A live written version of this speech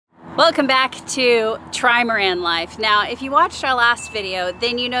Welcome back to Trimaran Life. Now, if you watched our last video,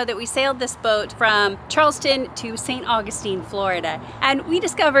 then you know that we sailed this boat from Charleston to St. Augustine, Florida, and we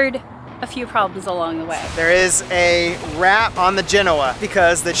discovered a few problems along the way. There is a wrap on the Genoa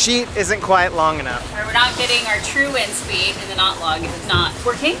because the sheet isn't quite long enough. We're not getting our true wind speed in the knot log. It's not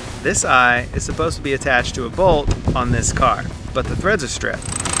working. This eye is supposed to be attached to a bolt on this car, but the threads are stripped.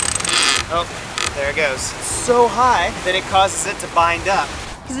 Oh, there it goes. It's so high that it causes it to bind up.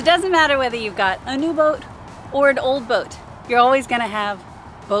 Because it doesn't matter whether you've got a new boat or an old boat. You're always gonna have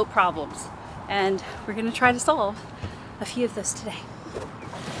boat problems. And we're gonna try to solve a few of those today.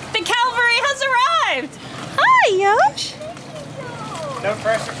 The cavalry has arrived! Hi, Yosh! No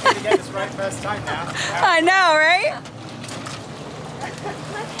pressure for you to get this right first time now. I know, right?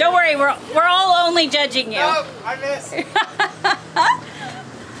 Don't worry, we're all only judging you. Oh, I missed.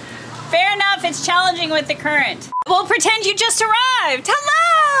 Fair enough, it's challenging with the current. We'll pretend you just arrived. Hello!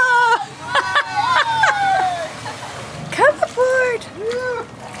 Come aboard.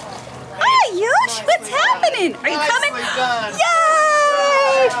 Hi, Yosh, what's happening? Are you coming? Done.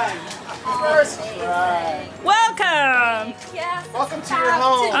 Yay! First try. Welcome. Yes, Welcome to your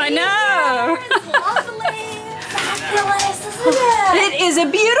home. I know. it's lovely. Fabulous, isn't it? It is a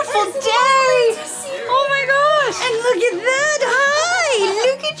beautiful day. Oh my gosh. And look at that. Hi.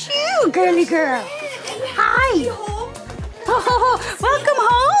 Look at you, girly girl. Hi. Oh, welcome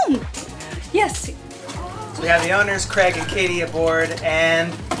home. Yes. We have the owners, Craig and Katy, aboard,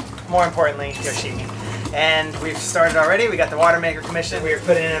 and more importantly, Yoshimi. And we've started already. We got the water maker commission. We are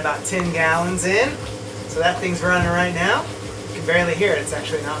putting in about 10 gallons in. So that thing's running right now. You can barely hear it. It's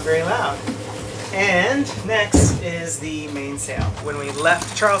actually not very loud. And next is the mainsail. When we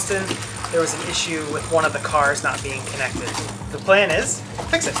left Charleston, there was an issue with one of the cars not being connected. The plan is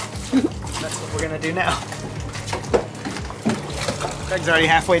fix it. That's what we're gonna do now. Craig's already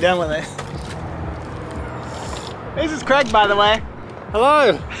halfway done with it. This is Craig, by the way.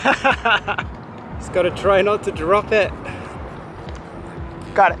 Hello! Just gotta try not to drop it.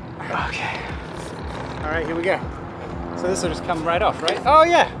 Got it. Okay. Alright, here we go. So this will just come right off, right? Oh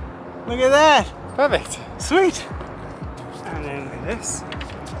yeah! Look at that. Perfect. Sweet. And then with this.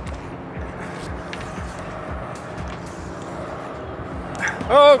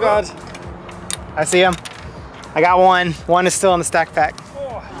 Oh god! I see him. I got one. One is still in the stack pack.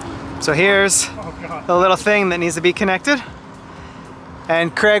 So here's the little thing that needs to be connected.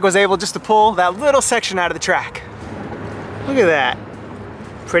 And Craig was able just to pull that little section out of the track. Look at that.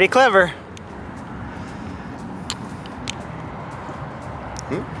 Pretty clever.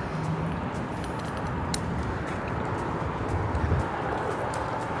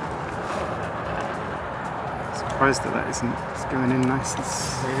 Surprised that isn't it's going in nice.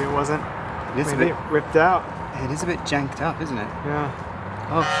 Maybe it wasn't. It is Maybe a bit it ripped out. It is a bit janked up, isn't it? Yeah.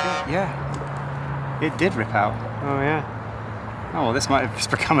 Oh shit, yeah. It did rip out. Oh yeah. Oh well, this might have just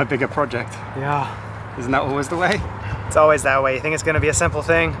become a bigger project. Yeah. Isn't that always the way? It's always that way. You think it's gonna be a simple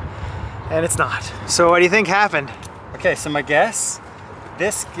thing, and it's not. So what do you think happened? Okay, so my guess,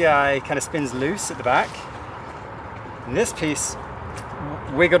 this guy kind of spins loose at the back, and this piece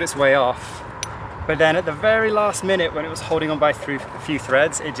wiggled its way off, but then at the very last minute when it was holding on by through a few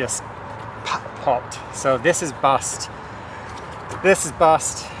threads, it just popped. So this is bust,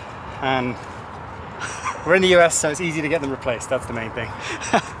 and we're in the US, so it's easy to get them replaced. That's the main thing.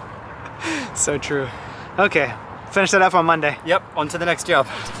 So true. Okay, finish that up on Monday. Yep, on to the next job.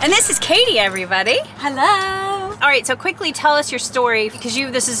 And this is Katy, everybody. Hello. All right, so quickly tell us your story, because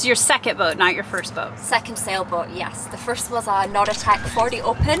this is your second boat, not your first boat. Second sailboat, yes. The first was a Nautic 40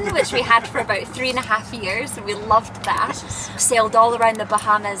 Open, which we had for about 3.5 years, and we loved that. Sailed all around the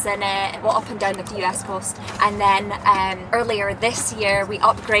Bahamas in it, well, up and down the US coast. And then earlier this year, we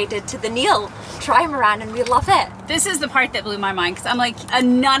upgraded to the NEEL Trimaran, and we love it. This is the part that blew my mind, because I'm like, a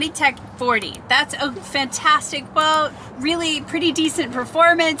Nautic 40. That's a fantastic boat, really pretty decent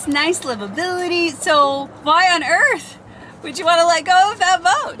performance, nice livability. So why on earth would you want to let go of that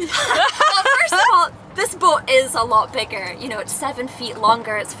boat? Well, first of all, this boat is a lot bigger. You know, it's 7 feet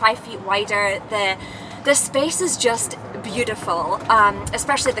longer, it's 5 feet wider. The space is just beautiful,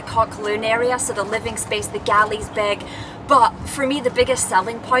 especially the cockaloon area, so the living space, the galley's big. But for me, the biggest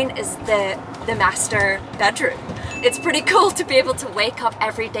selling point is the master bedroom. It's pretty cool to be able to wake up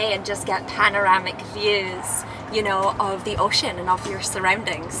every day and just get panoramic views, you know, of the ocean and of your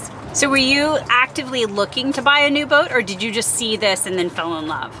surroundings. So were you actively looking to buy a new boat, or did you just see this and then fell in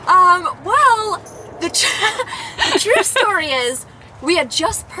love? Well, the true story is we had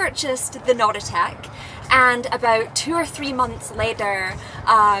just purchased the Nautic, And about 2 or 3 months later,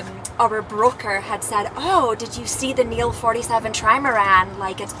 our broker had said, oh, did you see the NEEL 47 Trimaran?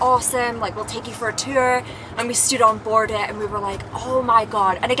 Like, it's awesome, like we'll take you for a tour. And we stood on board it and we were like, oh my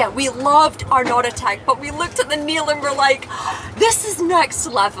God. And again, we loved our Nautica, but we looked at the NEEL and we're like, this is next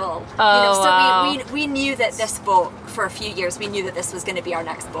level. Oh, so wow. we knew that this boat, for a few years, we knew that this was going to be our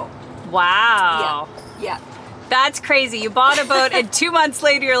next boat. Wow. Yeah. That's crazy. You bought a boat and 2 months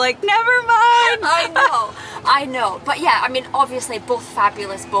later you're like, never mind. I know. But yeah, I mean, obviously both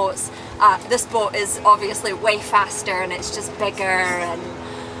fabulous boats. This boat is obviously way faster and it's just bigger and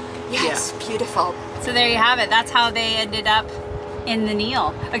yeah, it's beautiful. So there you have it. That's how they ended up in the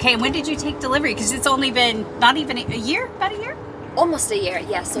NEEL. Okay, when did you take delivery? Because it's only been not even a year, about a year? Almost a year,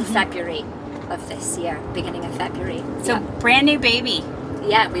 yeah. So February of this year, beginning of February. So brand new baby.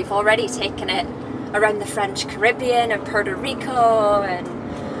 Yeah, we've already taken it around the French Caribbean and Puerto Rico and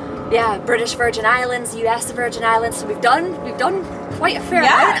yeah, British Virgin Islands, US Virgin Islands. So we've done quite a fair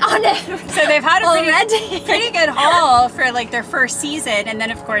amount on it. So they've had a pretty good haul for like their first season, and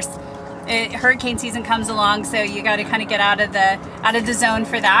then of course hurricane season comes along, so you got to kind of get out of the zone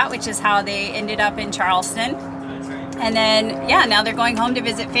for that, which is how they ended up in Charleston. And then yeah, now they're going home to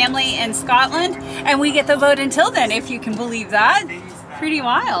visit family in Scotland, and we get the boat until then, if you can believe that. Pretty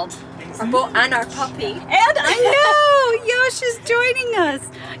wild. Our boat and our puppy. And I know, Yosh is joining us.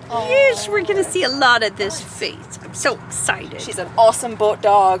 Yes, we're gonna see a lot of this face. I'm so excited. She's an awesome boat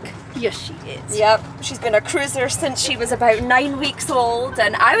dog. Yes, she is. Yep, she's been a cruiser since she was about 9 weeks old,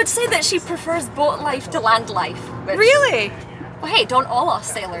 and I would say that she prefers boat life to land life. Which, Really? well, hey, don't all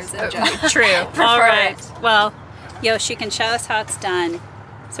us sailors enjoy? True. Prefer All right. it. Well, Yosh, you can show us how it's done.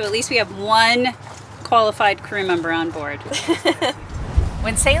 So at least we have one qualified crew member on board.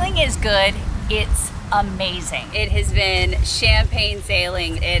 When sailing is good, it's amazing. It has been champagne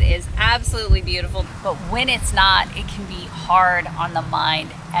sailing. It is absolutely beautiful, but when it's not, it can be hard on the mind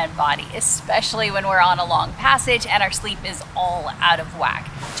and body, especially when we're on a long passage and our sleep is all out of whack.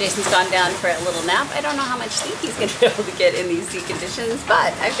 Jason's gone down for a little nap. I don't know how much sleep he's gonna be able to get in these sea conditions,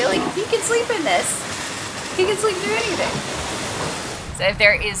 but I feel like if he can sleep in this, he can sleep through anything. So if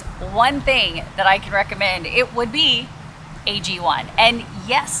there is one thing that I can recommend, it would be AG1. And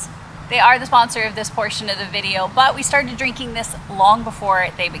yes, they are the sponsor of this portion of the video, but we started drinking this long before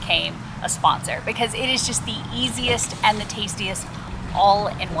they became a sponsor because it is just the easiest and the tastiest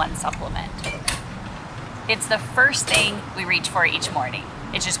all-in-one supplement. It's the first thing we reach for each morning.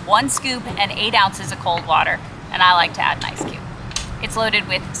 It's just 1 scoop and 8 ounces of cold water, and I like to add an ice cube. It's loaded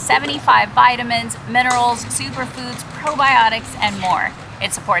with 75 vitamins, minerals, superfoods, probiotics, and more.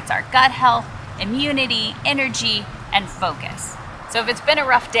 It supports our gut health, immunity, energy, and focus. So if it's been a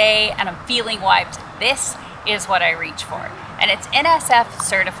rough day and I'm feeling wiped, this is what I reach for. And it's NSF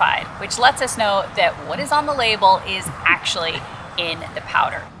certified, which lets us know that what is on the label is actually in the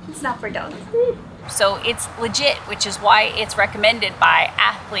powder. It's not for dogs. So it's legit, which is why it's recommended by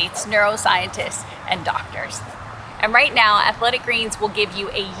athletes, neuroscientists, and doctors. And right now, Athletic Greens will give you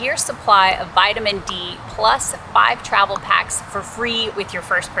a year's supply of vitamin D plus 5 travel packs for free with your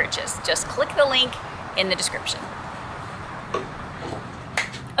first purchase. Just click the link in the description.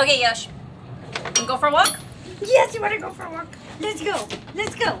 Okay, Yosh, wanna go for a walk? Yes, you want to go for a walk? Let's go.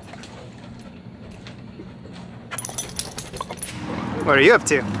 Let's go. What are you up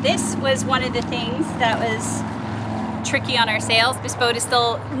to? This was one of the things that was tricky on our sails. This boat is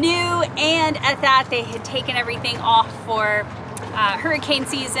still new, and at that they had taken everything off for hurricane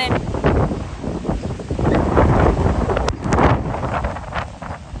season.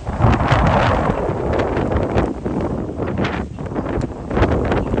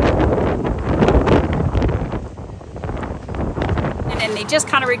 Just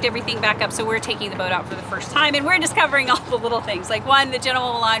kind of rigged everything back up, so we're taking the boat out for the first time and we're discovering all the little things. Like one, the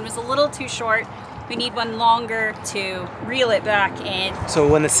general line was a little too short. We need one longer to reel it back in. So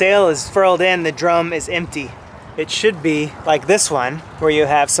when the sail is furled in, the drum is empty. It should be like this one, where you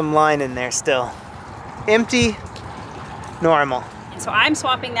have some line in there still. Empty, normal. And so I'm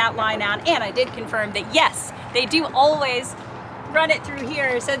swapping that line out, and I did confirm that yes, they do always run it through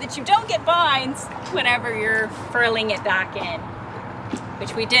here so that you don't get binds whenever you're furling it back in.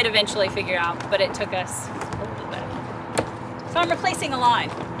 Which we did eventually figure out, but it took us a little bit. So I'm replacing a line.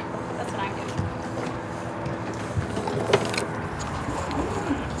 That's what I'm doing.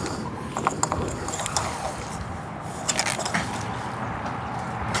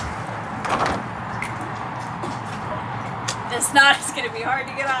 This knot is gonna be hard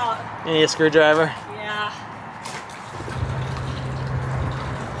to get out. You need a screwdriver? Yeah.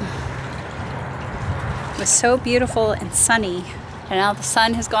 It was so beautiful and sunny. And now the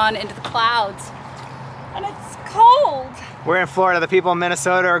sun has gone into the clouds. cold. We're in Florida. The people in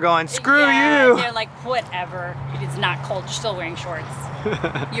Minnesota are going, screw you. They're like, whatever. It is not cold. You're still wearing shorts.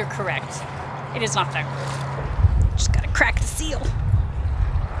 You're correct. It is not that cold. Just gotta crack the seal.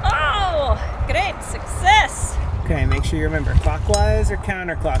 Oh, great success. Okay, make sure you remember clockwise or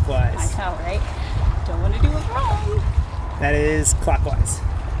counterclockwise. I know, right? Don't want to do it wrong. That is clockwise.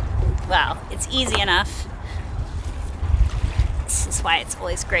 Well, it's easy enough. This is why it's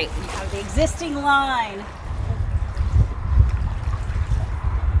always great when you have the existing line.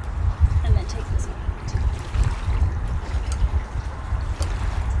 And then take this one.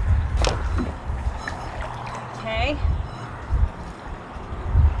 Okay.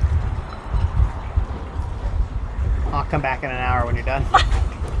 I'll come back in an hour when you're done.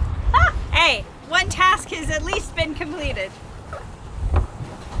 Hey, one task has at least been completed.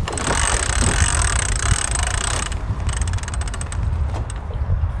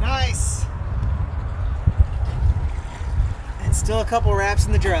 Nice. And still a couple wraps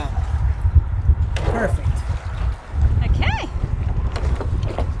in the drum. Perfect. Okay.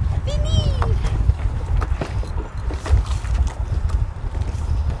 Fini.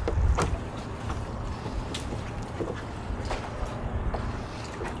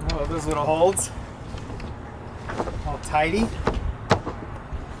 Oh, those little holds. All tidy.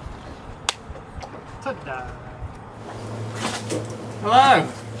 Ta-da. Hello.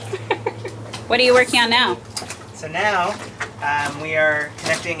 What are you working on now? So now we are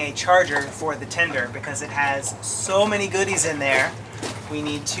connecting a charger for the tender because it has so many goodies in there. We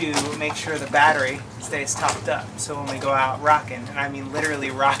need to make sure the battery stays topped up. So when we go out rocking, and I mean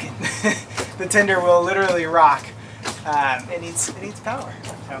literally rocking, the tender will literally rock. It needs power.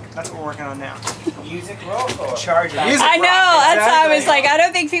 So that's what we're working on now. Music roll or Charger. Music I know, rock, that's why I was exactly. like, I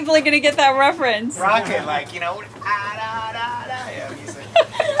don't think people are gonna get that reference. Rocking, like, you know, yeah, music.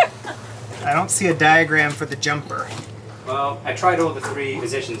 I don't see a diagram for the jumper. Well, I tried all the 3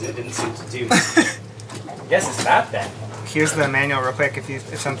 positions, it didn't seem to do much. I guess it's that then. Here's the manual real quick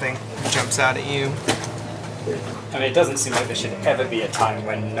if something jumps out at you. I mean, it doesn't seem like there should ever be a time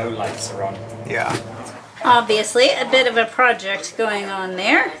when no lights are on. Yeah. Obviously, a bit of a project going on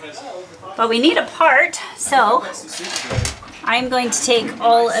there. But we need a part, so I'm going to take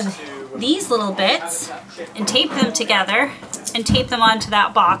all of these little bits and tape them together and tape them onto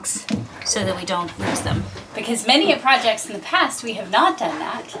that box so that we don't lose them. Because many projects in the past we have not done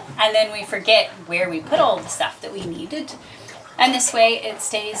that, and then we forget where we put all the stuff that we needed. And this way it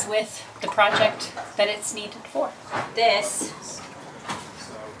stays with the project that it's needed for. This is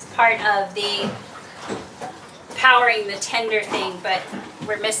part of the powering the tender thing, but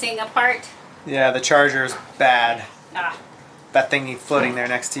we're missing a part. Yeah, the charger's bad. Ah, That thing floating there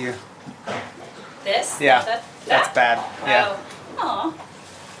next to you. this? Yeah, that's bad. Yeah. Oh.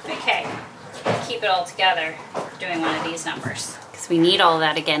 Okay. Keep it all together doing one of these numbers because we need all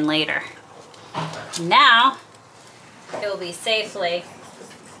that again later. Now it will be safely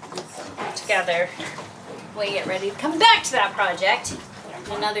together when we get ready to come back to that project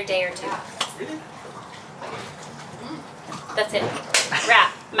in another day or 2. That's it.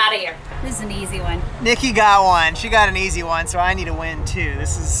 Wrap. I'm out of here. This is an easy one. Nikki got one. She got an easy one, so I need a win too.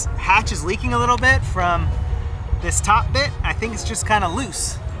 This hatch is leaking a little bit from this top bit. I think it's just kind of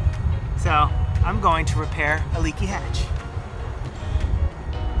loose. So I'm going to repair a leaky hatch.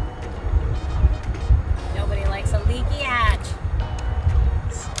 Nobody likes a leaky hatch.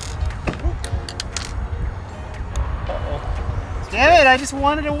 Damn it, I just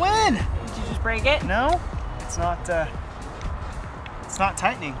wanted a win. Did you just break it? No, it's not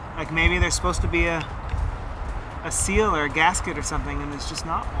tightening. Like maybe there's supposed to be a seal or a gasket or something and there's just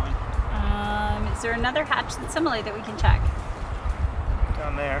not one. Is there another hatch that's similar that we can check?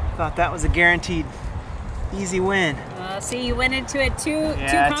 Down there. Thought that was a guaranteed easy win. See, you went into it too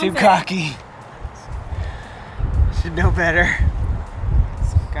Too cocky. Should know better.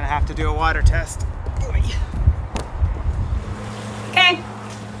 So I'm gonna have to do a water test. Okay.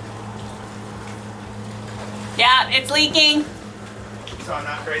 Yeah, it's leaking. So I'm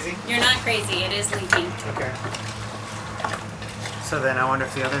not crazy? You're not crazy, it is leaking. Okay. So then I wonder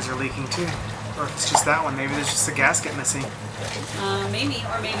if the others are leaking too. Or if it's just that one. Maybe there's just a gasket missing. Maybe,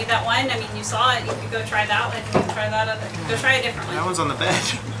 or maybe that one. I mean, you saw it. You could go try that one. You could try that other. Go try a different one. That one's on the bed.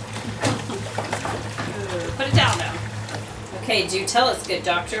 Put it down now. Okay, do tell us, good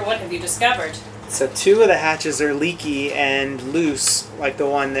doctor. What have you discovered? So 2 of the hatches are leaky and loose, like the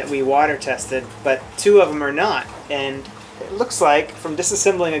one that we water tested, but 2 of them are not. And it looks like, from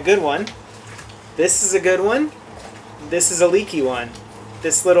disassembling a good one, this is a good one, this is a leaky one.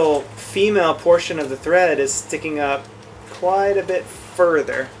 This little female portion of the thread is sticking up quite a bit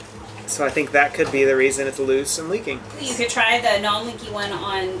further. So I think that could be the reason it's loose and leaking. You could try the non-leaky one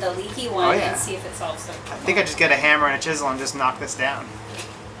on the leaky one Oh, yeah. and see if it solves the problem. I think I just get a hammer and a chisel and just knock this down.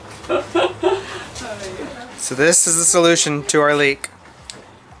 So this is the solution to our leak.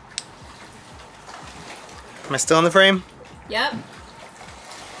 Am I still in the frame? Yep.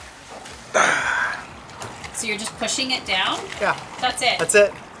 So you're just pushing it down? Yeah. That's it? That's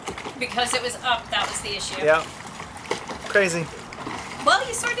it. Because it was up, that was the issue. Yeah. Crazy. Well,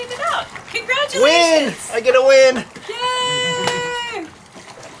 you sorted it out. Win! Congratulations! I get a win! Yay!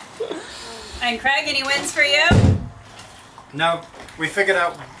 And Craig, any wins for you? No, we figured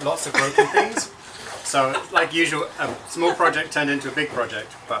out lots of broken things. So, like usual, a small project turned into a big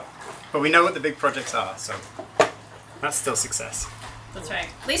project, but we know what the big projects are, so that's still success. That's right.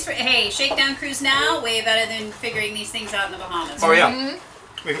 At least, hey, shakedown cruise now, way better than figuring these things out in the Bahamas. Oh yeah,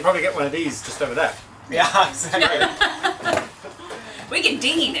 we can probably get one of these just over there. Yeah, exactly. We can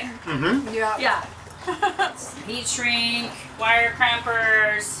dinghy there. Mm-hmm. Yeah. Yeah. Heat shrink, wire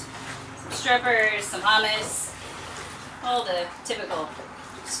crampers, some strippers, some hummus, all the typical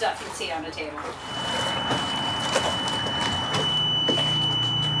stuff you'd see on a table.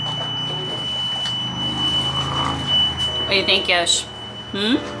 What do you think, Yosh?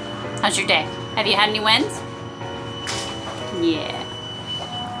 How's your day? Have you had any wins? Yeah.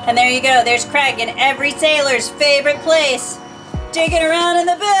 And there you go. There's Craig in every sailor's favorite place, digging around in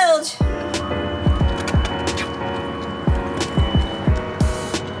the bilge.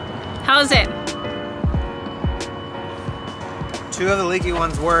 How's it? 2 of the leaky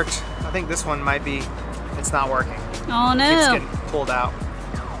ones worked. I think this one might be, it's not working. Oh It's no. getting pulled out.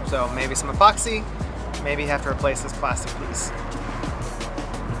 So maybe some epoxy, maybe have to replace this plastic piece.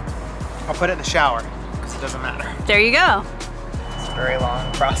 I'll put it in the shower, because it doesn't matter. There you go. It's a very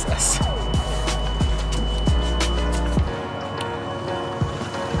long process.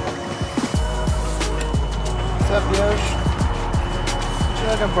 What's up, Yosh? What you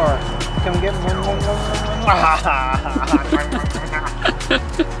looking for? Come get me.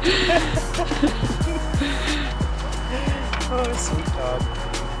 Oh, sweet dog.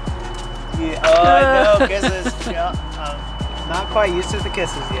 Yeah. Oh, no kisses. Yeah, I'm not quite used to the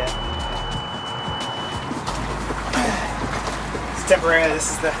kisses yet. It's temporary.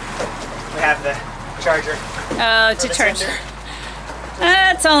 This is we have the charger. Oh, to charge.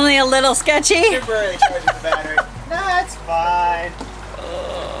 That's only a little sketchy. Temporarily charging the battery. No, it's fine.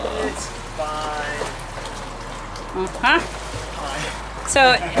 It's fine. Fine.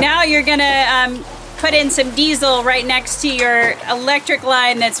 So now you're gonna put in some diesel right next to your electric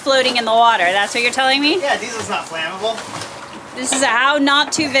line that's floating in the water. That's what you're telling me? Yeah, diesel's not flammable. This is a how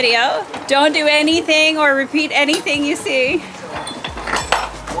not to video. Don't do anything or repeat anything you see.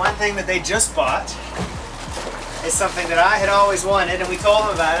 One thing that they just bought is something that I had always wanted, and we told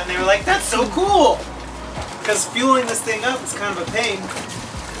them about it, and they were like, that's so cool! Because fueling this thing up is kind of a pain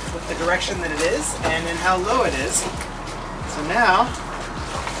with the direction that it is, and then how low it is. So now,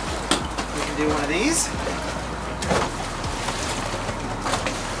 we can do one of these.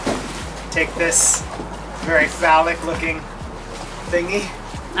 Take this very phallic looking thingy.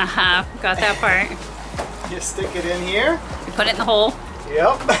 Uh-huh, got that part. You stick it in here. You put it in the hole.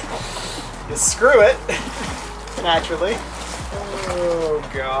 Yep. You screw it, naturally. Oh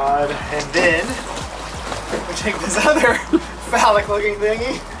God. And then we take this other phallic looking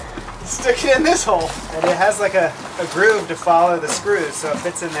thingy, stick it in this hole. And it has like a groove to follow the screws, so it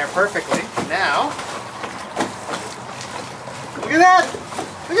fits in there perfectly. Now, look at that!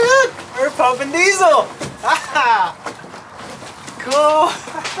 Look at that! We're pumping diesel! Ah! Cool!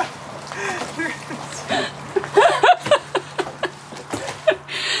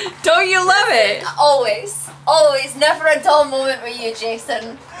 Don't you love it? Always. Always. Never a dull moment with you,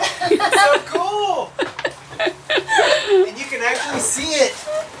 Jason. So cool! And you can actually see it.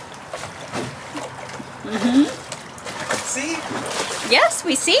 See? Yes,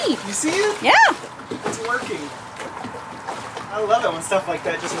 we see. You see it? Yeah. It's working. I love it when stuff like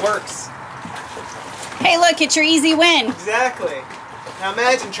that just works. Hey, look, it's your easy win. Exactly. Now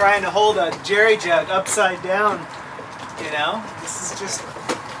imagine trying to hold a jerry jug upside down. You know? This is just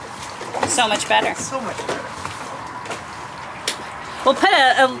So much better. so much better. We'll put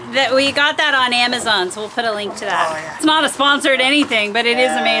we got that on Amazon, so we'll put a link to that. Oh, yeah. It's not a sponsored anything, but it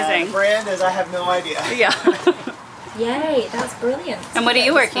is The amazing. brand is, I have no idea. Yeah. Yay, that's brilliant. And what are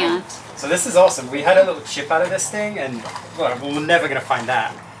you working on? So this is awesome. We had a little chip out of this thing, and well, we're never gonna find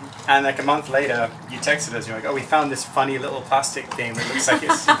that. And like a month later, you texted us. You're like, "Oh, we found this funny little plastic thing that looks like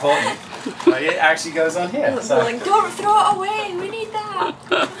it's important." But it actually goes on here. We're So like, don't throw it away. We need that.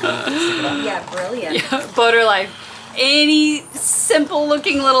 Yeah, brilliant. Yeah, boater life. any simple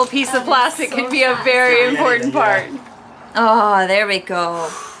looking little piece of plastic so can be a very important part. Oh, there we go.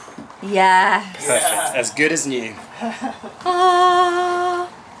 Yes. Perfect. As good as new. Ah.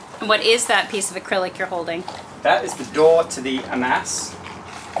 And what is that piece of acrylic you're holding? That is the door to the Amas,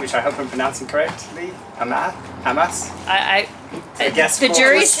 which I hope I'm pronouncing correctly. Amas. The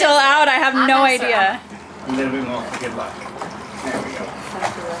jury's still out. I have no idea. A little bit more for good luck. There we go.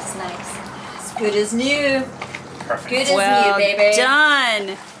 Fabulous, nice. As good as new. Perfect. Good as Well new, baby.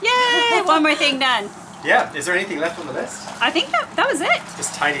 done. Yay! One more thing done. Yeah. Is there anything left on the list? I think that was it.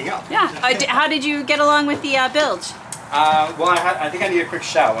 Just tidying up. Yeah. How did you get along with the bilge? Well, I think I need a quick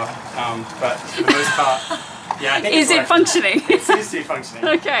shower, but for the most part, yeah. I think Is it functioning? It seems to be functioning.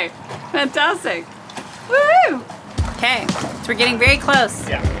 Okay. Fantastic. Woo! Okay. So we're getting very close.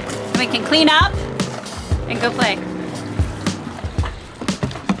 Yeah. And we can clean up and go play.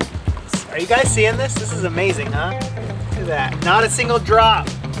 Are you guys seeing this? This is amazing, huh? Look at that. Not a single drop.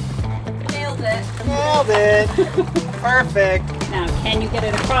 Nailed it. Nailed it. Perfect. Now, can you get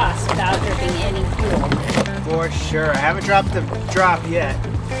it across without dripping any fuel? For sure. I haven't dropped the drop yet.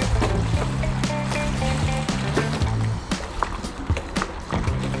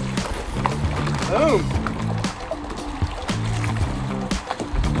 Boom.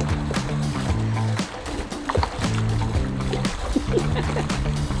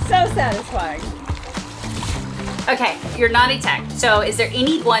 So satisfying. Okay, you're naughty tech. So is there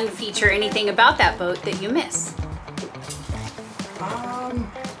any one feature, anything about that boat that you miss?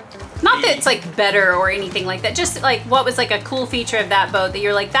 Not that it's like better or anything like that. Just like what was like a cool feature of that boat that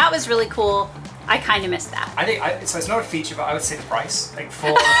you're like, that was really cool. I kind of missed that. I think so. It's not a feature, but I would say the price. Like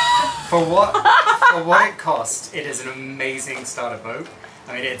for what it cost, it is an amazing starter boat.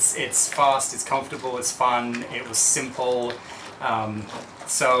 I mean, it's fast, it's comfortable, it's fun, it was simple.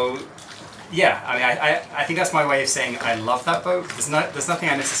 So yeah, I mean, I think that's my way of saying I love that boat. There's nothing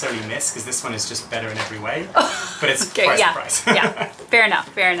I necessarily miss because this one is just better in every way. But it's Okay, price yeah, to price. yeah, fair enough,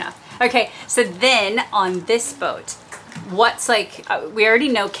 fair enough. Okay, so then on this boat, what's like, we already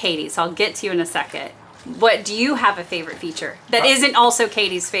know Katie, so I'll get to you in a second. What do you have a favorite feature that isn't also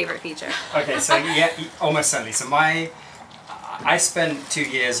Katie's favorite feature? Okay, so yeah, almost certainly. So I spent 2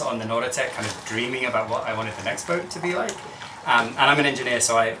 years on the Nautatech kind of dreaming about what I wanted the next boat to be like. And I'm an engineer,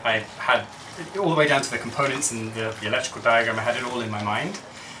 so I had all the way down to the components and the electrical diagram, I had it all in my mind.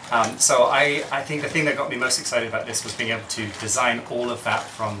 So I think the thing that got me most excited about this was being able to design all of that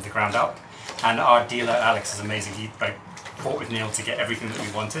from the ground up. And our dealer, Alex, is amazing. He fought with Neil to get everything that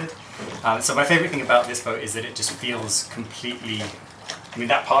we wanted. So my favorite thing about this boat is that it just feels completely, I mean,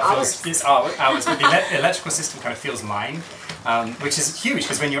 that part feels, it's ours, but the electrical system kind of feels mine, which is huge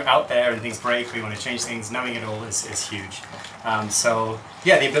because when you're out there and things break or you want to change things, knowing it all is huge. So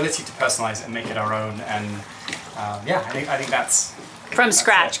yeah, the ability to personalize it and make it our own, and yeah, I think that's From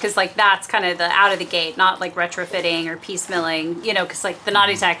scratch, because like that's kind of the out of the gate, not like retrofitting or piecemealing, you know, because like the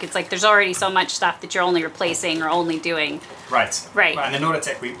Nautatech, it's like there's already so much stuff that you're only replacing or only doing. right. Right. And the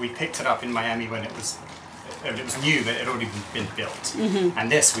Nautatech, we picked it up in Miami when it was new, but it had already been built. And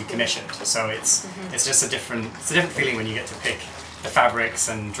this we commissioned, so it's just a different feeling when you get to pick the fabrics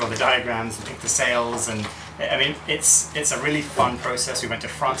and draw the diagrams and pick the sails, and I mean it's a really fun process. We went to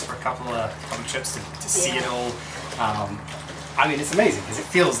France for a couple of trips to see it all. I mean, it's amazing because it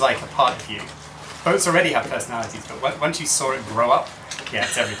feels like a part of you. Boats already have personalities, but once you saw it grow up, yeah,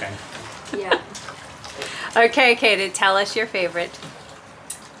 it's everything. Yeah. Okay, Katie, tell us your favorite.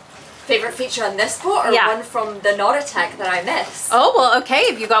 Favorite feature on this boat, or one from the Nautatech that I miss? Oh, well, okay,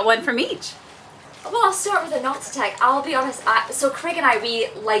 if you got one from each. Well, I'll start with the Nautatech. I'll be honest, so Craig and I, we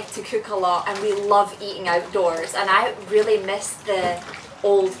like to cook a lot and we love eating outdoors, and I really miss the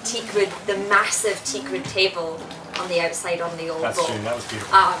old teakwood, the massive teakwood table on the outside on the old boat. That's true, that was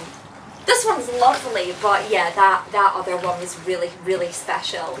beautiful. This one's lovely, but yeah, that other one was really, really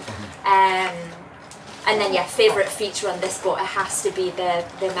special. And then yeah, favourite feature on this boat, it has to be the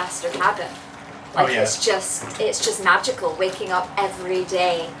master cabin. Like it's just magical waking up every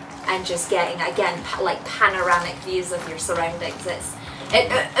day and just getting, again, like panoramic views of your surroundings.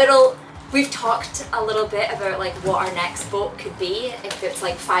 We've talked a little bit about like what our next boat could be if it's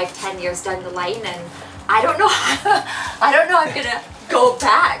like 5-10 years down the line, and I don't know I'm gonna go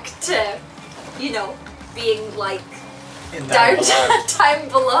back to, you know, being like down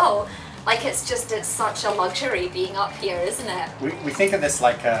below. Like it's such a luxury being up here, isn't it? We think of this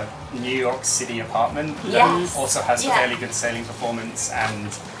like a New York City apartment that also has fairly good sailing performance,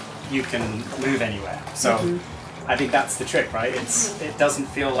 and you can move anywhere. So I think that's the trick, right? It doesn't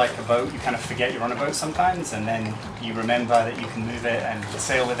feel like a boat. You kind of forget you're on a boat sometimes, and then you remember that you can move it and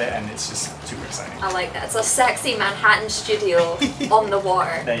sail with it, and it's just super exciting. I like that. It's a sexy Manhattan studio on the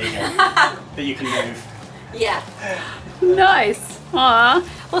water. There you go. That you can move. Yeah. Nice. Aw.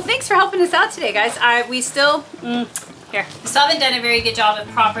 Well, thanks for helping us out today, guys. We still haven't done a very good job of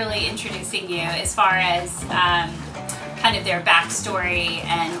properly introducing you as far as kind of their backstory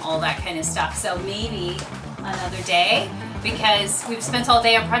and all that kind of stuff. So maybe another day, because we've spent all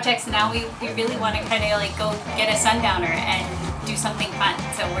day on projects and now we really want to kind of like go get a sundowner and do something fun.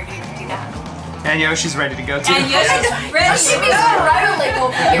 So we're going to do that. And Yoshi's ready to go too. And Yoshi's ready to go. Rattling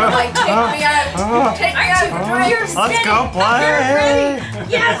over here, like, take me out. Take me out for drive. Let's go play.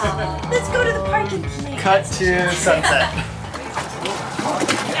 Yes. Let's go to the park and play. Cut to sunset.